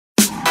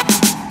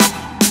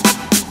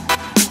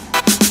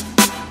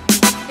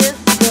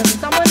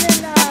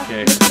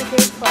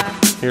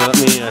Here, let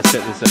me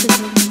set this up.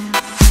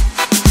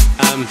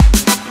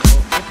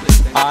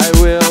 I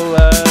will,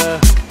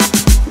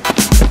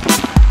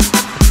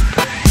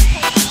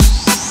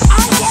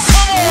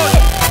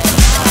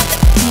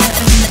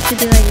 to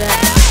do like that.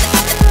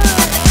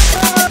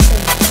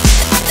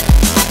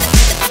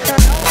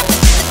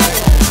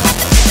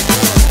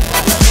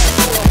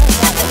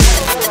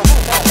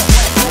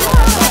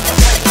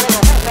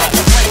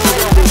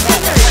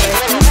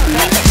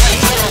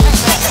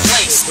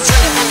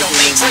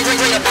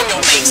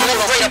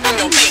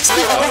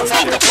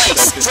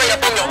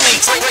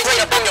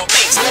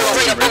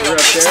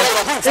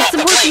 It's supposed to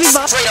be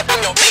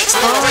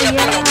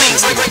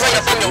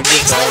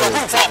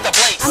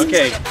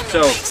Okay,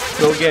 so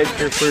go get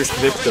your first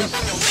victim.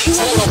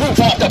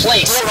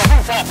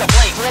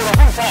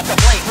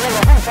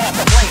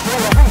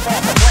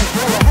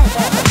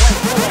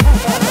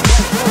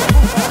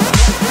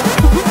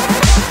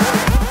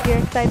 You're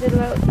excited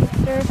about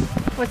Easter?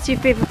 What's your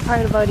favorite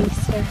part about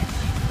Easter?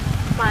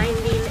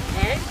 Finding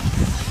eggs.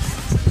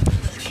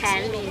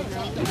 Candy,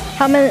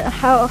 How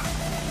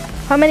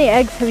many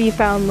eggs have you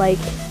found? Like,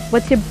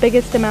 what's your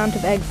biggest amount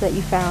of eggs that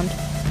you found?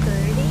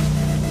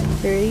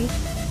 30. 30?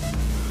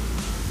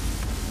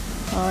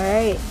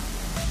 Alright.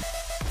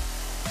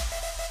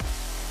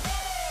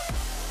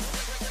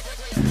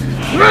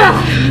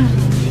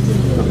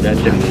 That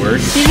didn't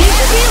work. You need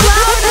to be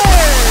louder!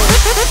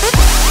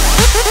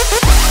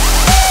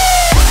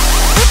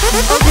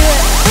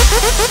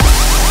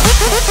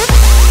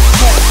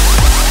 Okay.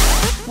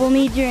 We'll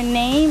need your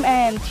name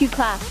and 2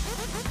 claps.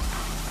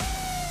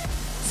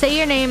 Say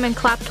your name and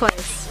clap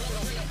twice.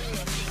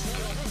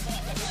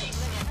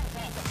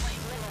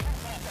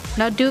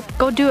 Now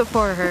go do it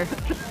for her.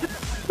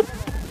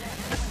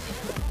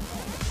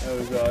 That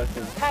was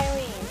awesome.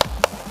 Kylie.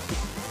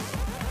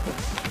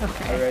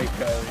 Okay. Alright,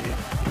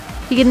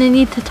 Kylie. You're gonna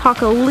need to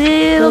talk a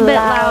little bit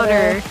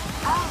louder.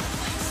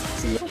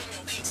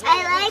 I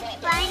like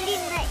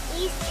finding the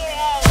Easter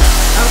eggs.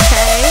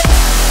 Okay.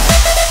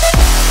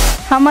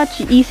 How much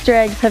Easter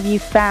eggs have you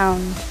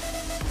found?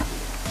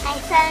 I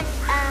found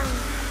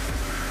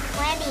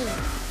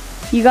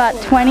 20. You got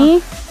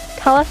 20?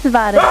 Tell us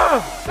about it.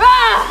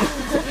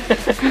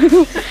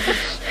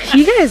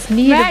 You guys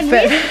need a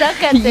bit. We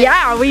suck at this.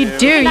 Yeah, we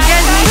do. You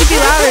guys need to be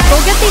louder. Go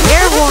get the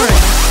air horn.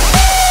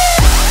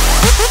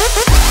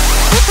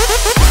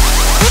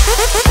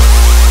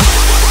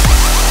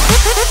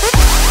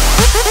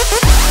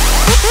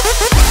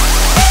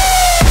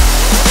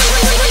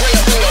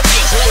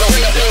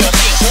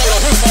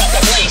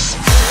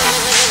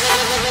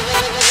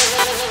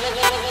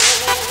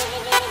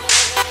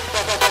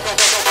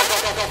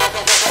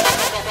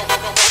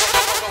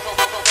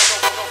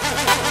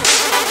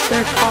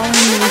 They're calling me.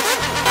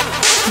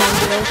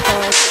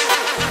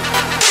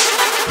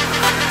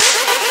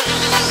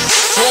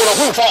 Blow the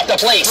roof off the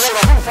place.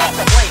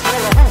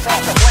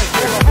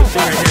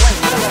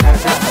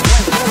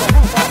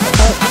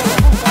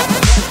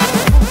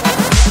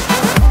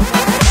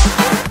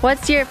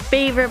 What's your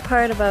favorite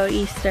part about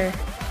Easter?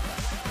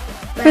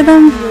 For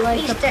them, you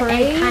like the Easter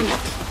parade? egg hunt.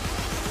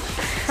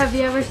 Have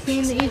you ever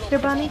seen the Easter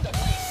Bunny?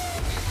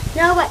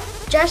 No, but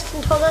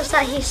Justin told us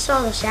that he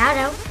saw the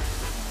shadow.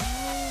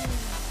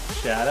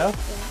 Shadow?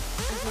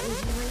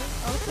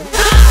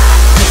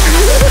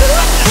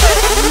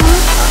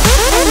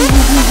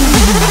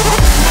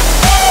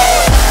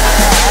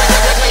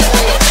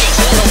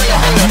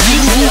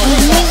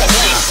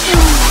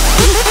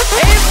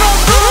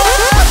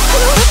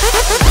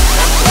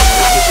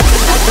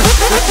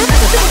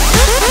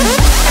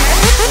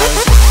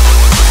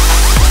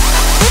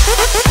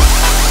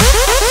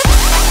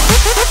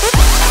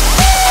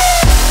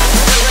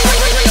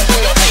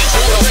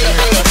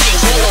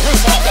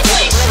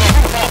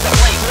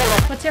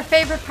 What's your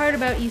favorite part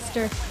about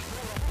Easter?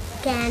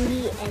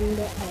 Candy and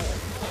the egg.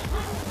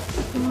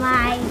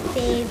 My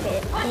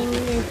favorite thing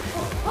is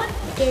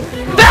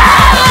getting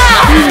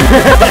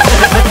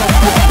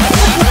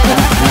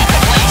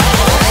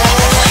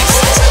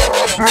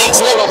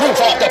Blow the roof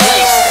off the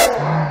place.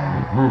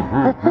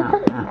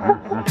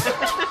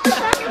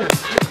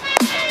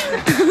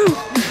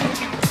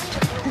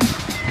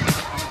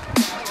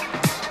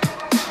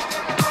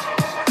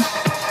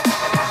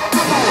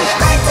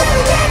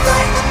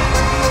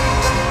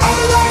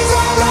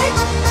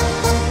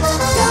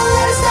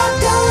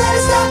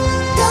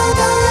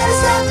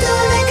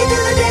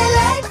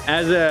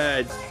 As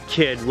a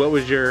kid, what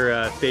was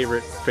your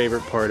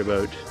favorite part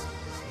about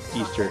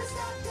Easter?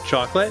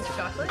 Chocolate?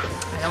 Chocolate?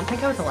 I don't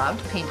think I was allowed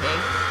to paint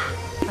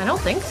eggs. I don't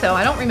think so.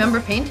 I don't remember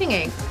painting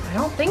eggs. I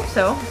don't think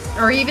so.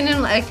 Or even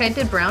in, like, I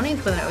did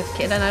brownies when I was a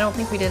kid, and I don't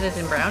think we did it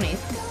in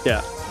brownies.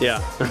 Yeah,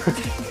 yeah.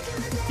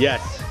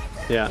 Yes,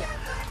 yeah.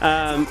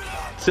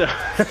 So.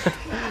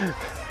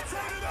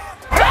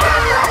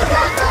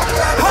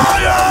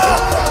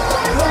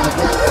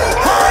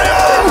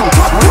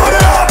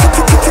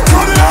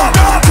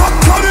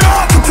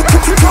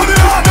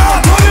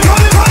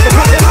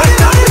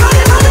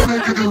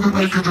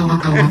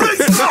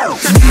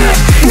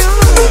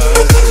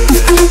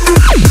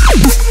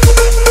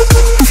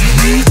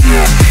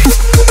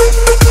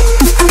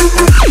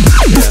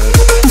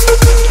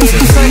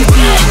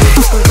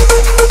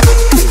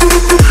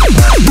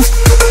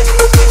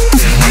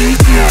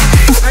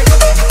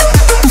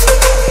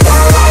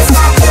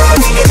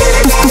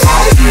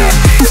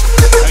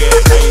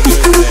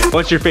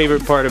 What's your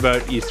favorite part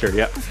about Easter?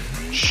 Yeah.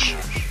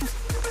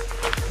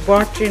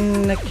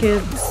 Watching the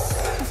kids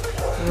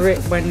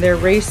when they're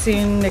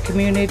racing, the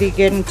community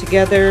getting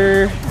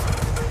together,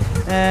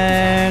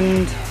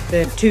 and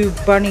the 2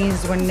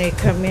 bunnies when they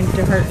come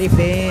into Hartley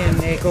Bay and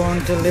they go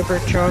and deliver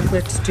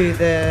chocolates to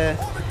the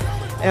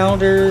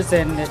elders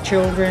and the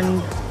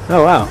children.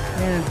 Oh wow.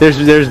 Yeah.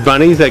 There's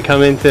bunnies that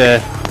come into.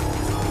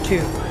 2.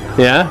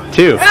 Yeah,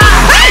 2.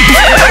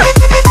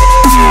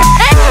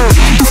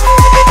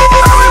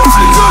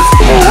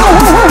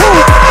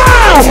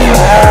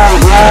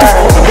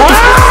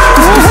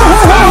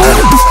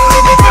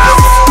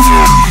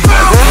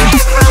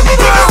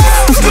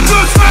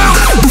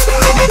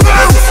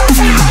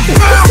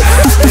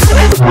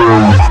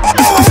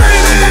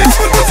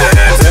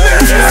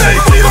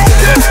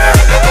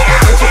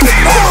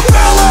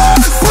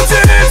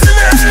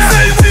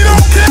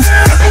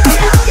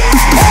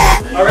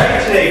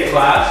 Alright, today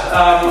class,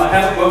 I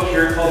have a book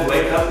here called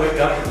Wake Up, with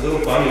a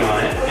little bunny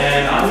on it,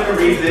 and I'm going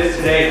to read this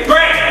today.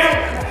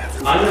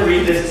 I'm going to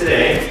read this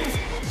today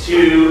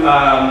to,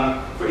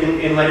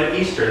 in light of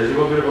Easter. There's a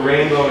little bit of a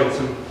rainbow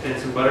and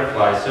some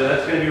butterflies, so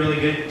that's going to be really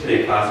good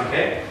today, class,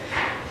 okay?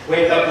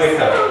 Wake up, wake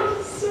up.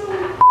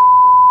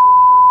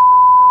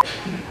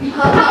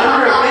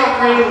 Under a big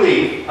green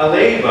leaf, a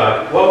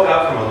ladybug woke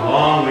up from a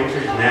long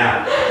winter's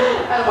nap.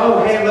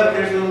 Oh, hey, look,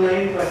 there's a little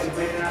ladybug. She's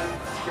waking up.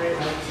 That's great.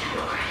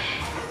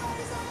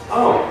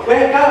 Oh,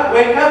 wake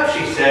up,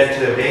 she said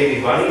to the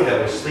baby bunny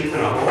that was sleeping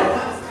a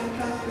hole.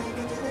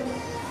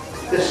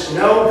 The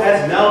snow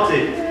has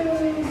melted.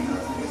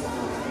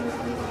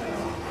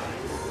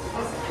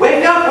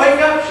 Wake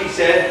up, she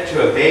said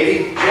to a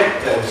baby chick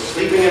that was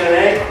sleeping in an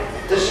egg.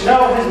 The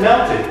snow has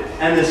melted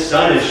and the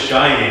sun is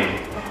shining.